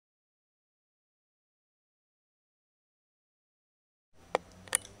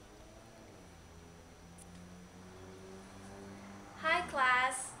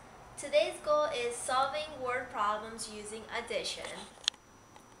is solving word problems using addition.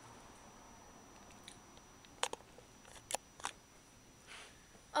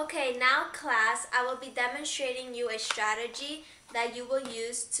 Okay, now class, I will be demonstrating you a strategy that you will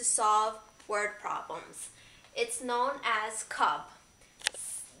use to solve word problems. It's known as C.U.B.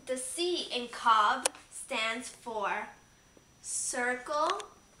 The C in C.U.B stands for circle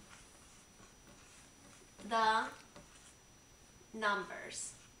the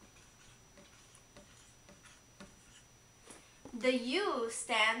numbers. The U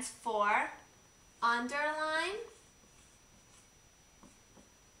stands for underline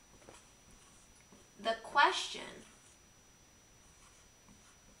the question.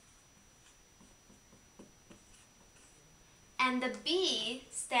 And the B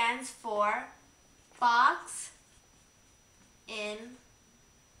stands for box in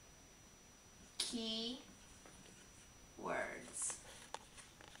key words.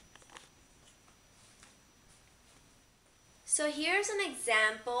 So here's an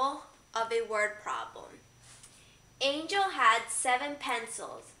example of a word problem. Angel had 7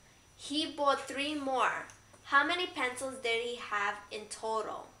 pencils. He bought 3 more. How many pencils did he have in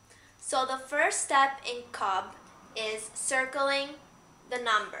total? So the first step in C.U.B is circling the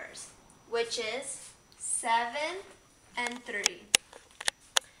numbers, which is 7 and 3.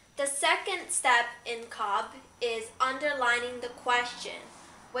 The second step in C.U.B is underlining the question,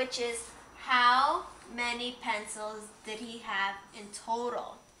 which is how many pencils did he have in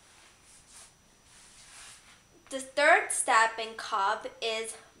total? The third step in C.U.B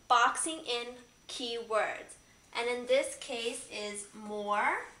is boxing in keywords, and in this case is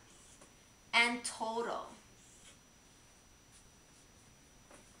more and total.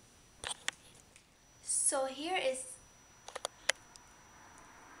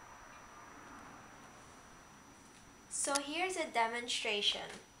 So here's a demonstration.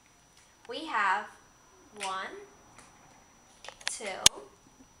 We have 1, 2,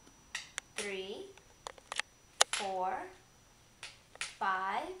 3, 4,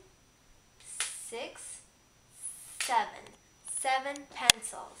 5, 6, 7. 7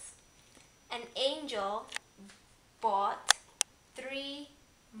 pencils. An angel bought 3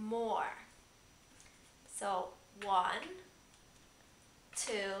 more. So 1,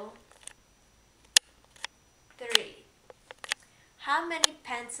 2, 3. How many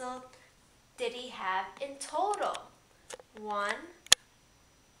pencils did he have in total? 1,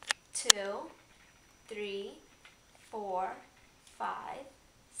 2, 3, 4, 5,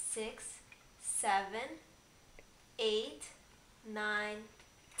 6, 7, 8, 9,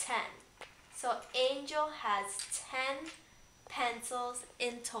 10. So Angel has 10 pencils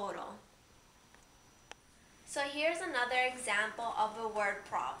in total. So here's another example of a word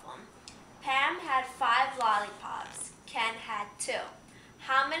problem. Pam had 5 lollipops. Ken had 2.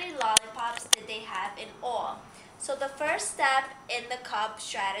 How many lollipops did they have in all? So the first step in the C.U.B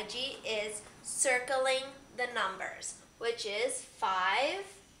strategy is circling the numbers, which is 5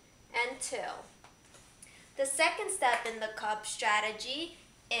 and 2. The second step in the C.U.B strategy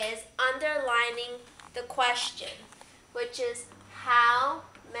is underlining the question, which is how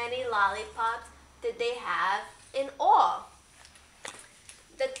many lollipops did they have in all?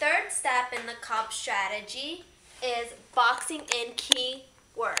 The third step in the C.U.B strategy is boxing in key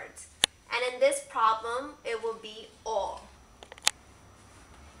words. And in this problem, it will be all.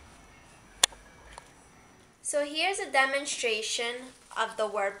 So here's a demonstration of the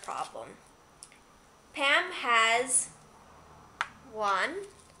word problem. Pam has 1,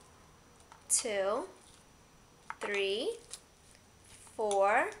 2, 3,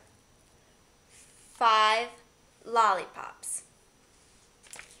 4, 5 lollipops.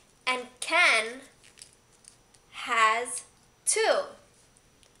 And Ken has 2.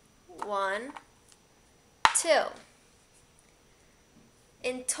 1, 2.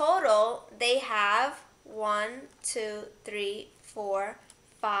 In total, they have 1, 2, 3, 4,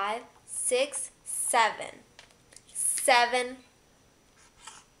 5, 6, 7. 7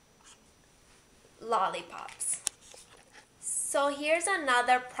 lollipops. So here's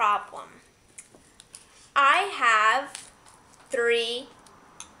another problem. I have 3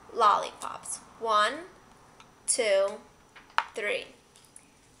 lollipops. 1, 2, 3.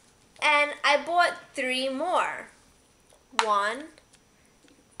 And I bought 3 more. 1,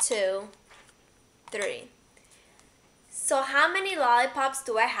 2, 3. So how many lollipops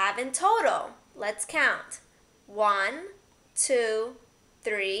do I have in total? Let's count. 1, 2,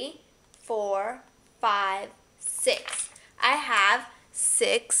 3, 4, 5, 6. I have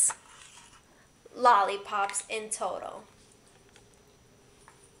 6 lollipops in total.